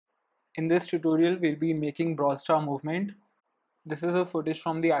In this tutorial, we'll be making Brawl Star movement. This is a footage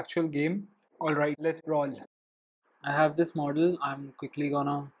from the actual game. Alright, let's brawl. I have this model. I'm quickly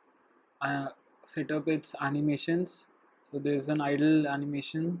gonna uh, set up its animations. So there's an idle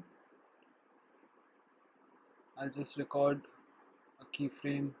animation. I'll just record a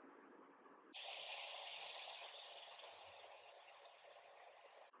keyframe.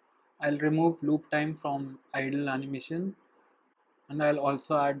 I'll remove loop time from idle animation, and I'll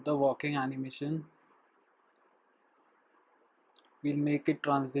also add the walking animation. We'll make it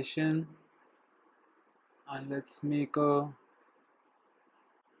transition, and let's make a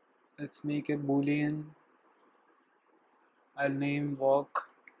boolean. I'll name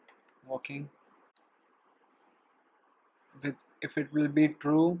walking. If it will be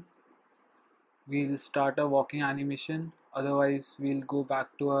true, we'll start a walking animation, otherwise we'll go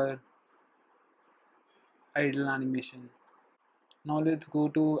back to our idle animation. Now let's go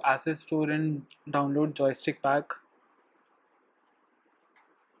to asset store and download joystick pack.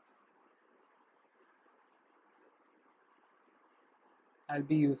 I'll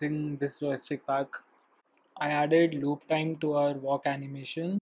be using this joystick pack. I added loop time to our walk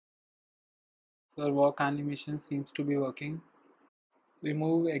animation, so our walk animation seems to be working.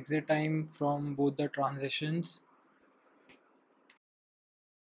 Remove exit time from both the transitions.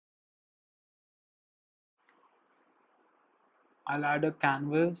 I'll add a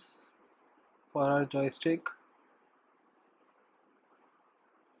canvas for our joystick.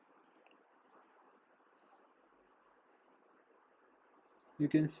 You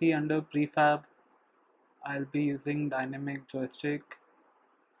can see under prefab, I'll be using dynamic joystick.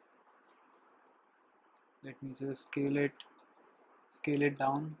 Let me just scale it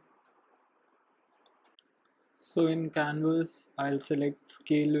down. So in canvas, I'll select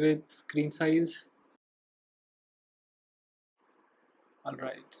scale with screen size.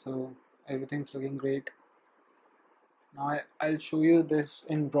 Alright, so everything's looking great. Now I'll show you this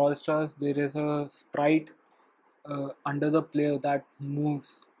in Brawl Stars. There is a sprite under the player that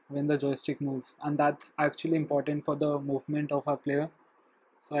moves when the joystick moves, and that's actually important for the movement of our player.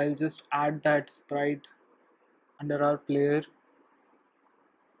 So I'll just add that sprite under our player.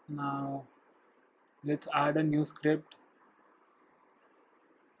 Now let's add a new script.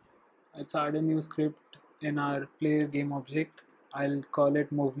 Let's add a new script in our player game object. I'll call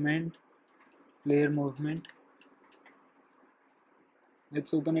it movement, player movement.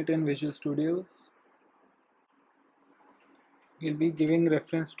 Let's open it in Visual Studios. We'll be giving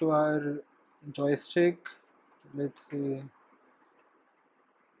reference to our joystick. Let's say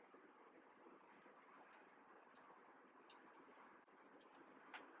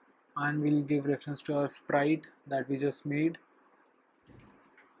and we'll give reference to our sprite that we just made.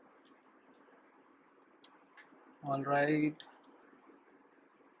 Alright,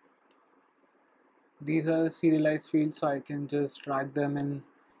 these are serialized fields, so I can just drag them in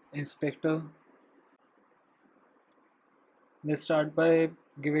inspector. Let's start by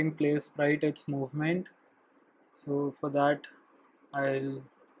giving play sprite its movement. So for that, I'll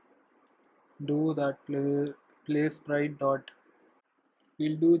do that play sprite dot.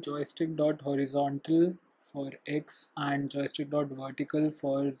 We'll do joystick dot horizontal for x and joystick dot vertical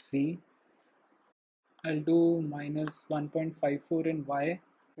for z. I'll do minus 1.54 in y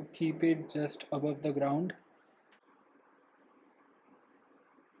to keep it just above the ground.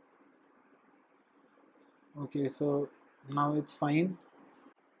 Okay, so now it's fine.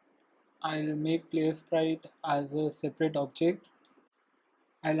 I'll make play sprite as a separate object.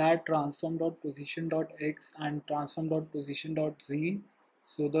 I'll add transform.position.x and transform.position.z,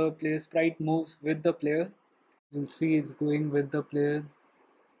 so the play sprite moves with the player. You'll see it's going with the player,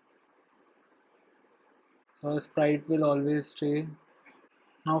 so our sprite will always stay.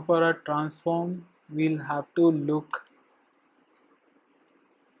 Now for our transform, we'll have to look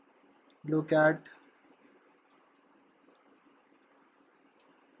at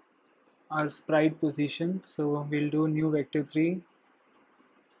our sprite position. So we'll do new vector 3,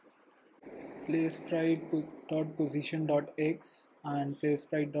 play sprite dot position dot x and play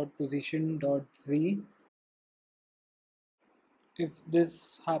sprite dot position dot z. If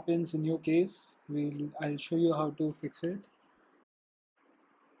this happens in your case, I'll show you how to fix it.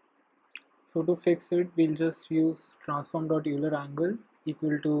 So to fix it, we'll just use transform dot Euler angle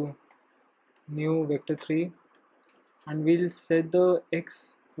equal to new vector 3, and we'll set the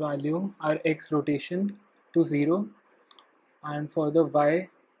x value, our x rotation, to 0, and for the y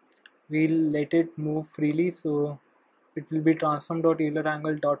we'll let it move freely, so it will be transform dot Euler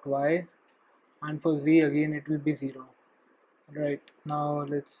angle dot y, and for z again it will be 0. Right, now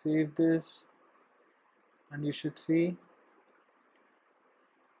let's save this, and you should see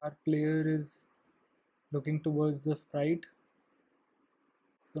our player is looking towards the sprite.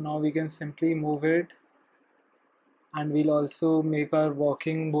 So now we can simply move it, and we'll also make our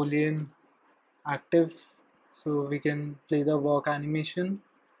walking boolean active so we can play the walk animation.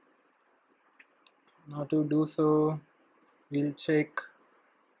 Now to do so, we'll check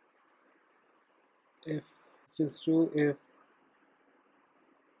if it's true if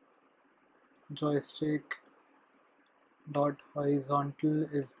joystick dot horizontal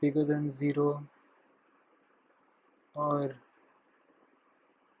is bigger than 0 or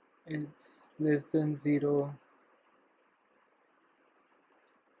it's less than 0,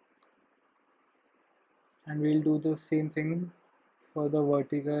 and we'll do the same thing for the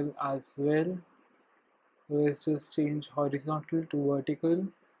vertical as well. So let's just change horizontal to vertical.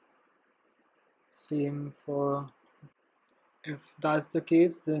 Same for, if that's the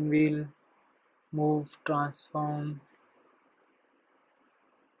case, then we'll move transform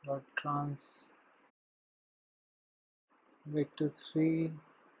dot trans vector 3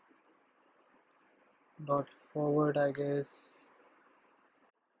 dot forward, I guess.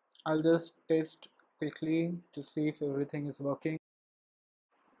 I'll just test quickly to see if everything is working.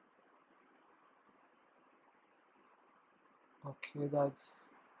 Okay,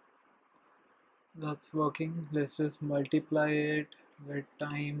 that's working. Let's just multiply it with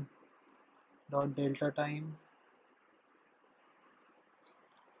time dot delta time,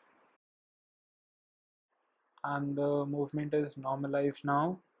 and the movement is normalized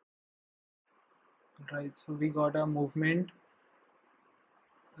now. Right, so we got our movement.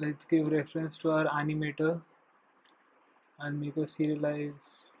 Let's give reference to our animator and make a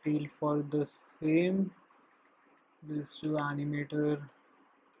serialized field for the same. This to animator,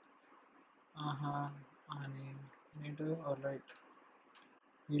 animator. All right,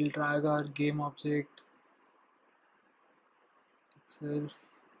 we'll drag our game object itself.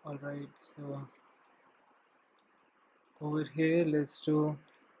 All right, so over here let's do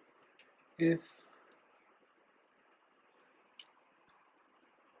if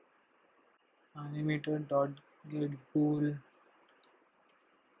animator dot get bool.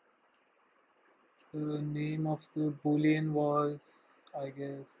 The name of the boolean was, I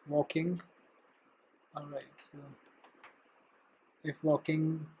guess, walking. Alright, so if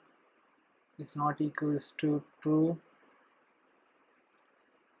walking is not equals to true,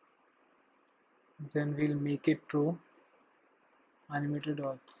 then we'll make it true. Animator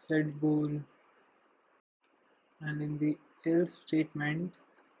dot set bool, and in the else statement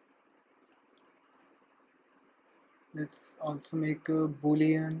let's also make a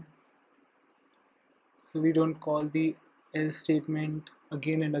boolean, so we don't call the else statement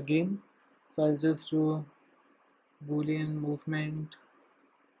again and again. So I'll just do boolean movement.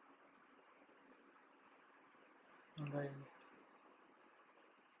 Alright,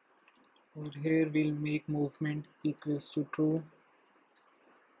 over here we'll make movement equals to true.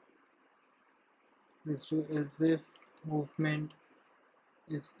 Let's do else if movement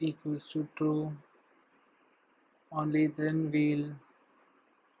is equals to true. Only then we'll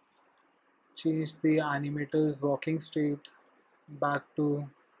change the animator's walking state back to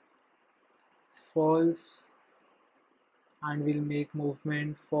false, and we'll make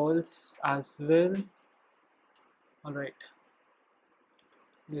movement false as well. Alright,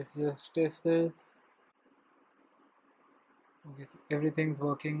 let's just test this. Okay, so everything's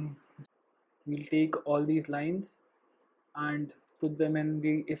working. We'll take all these lines and put them in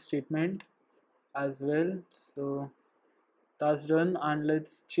the if statement as well. So that's done, and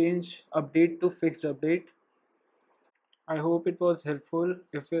let's change update to fixed update. I hope it was helpful.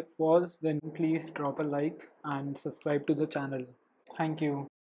 If it was, then please drop a like and subscribe to the channel. Thank you.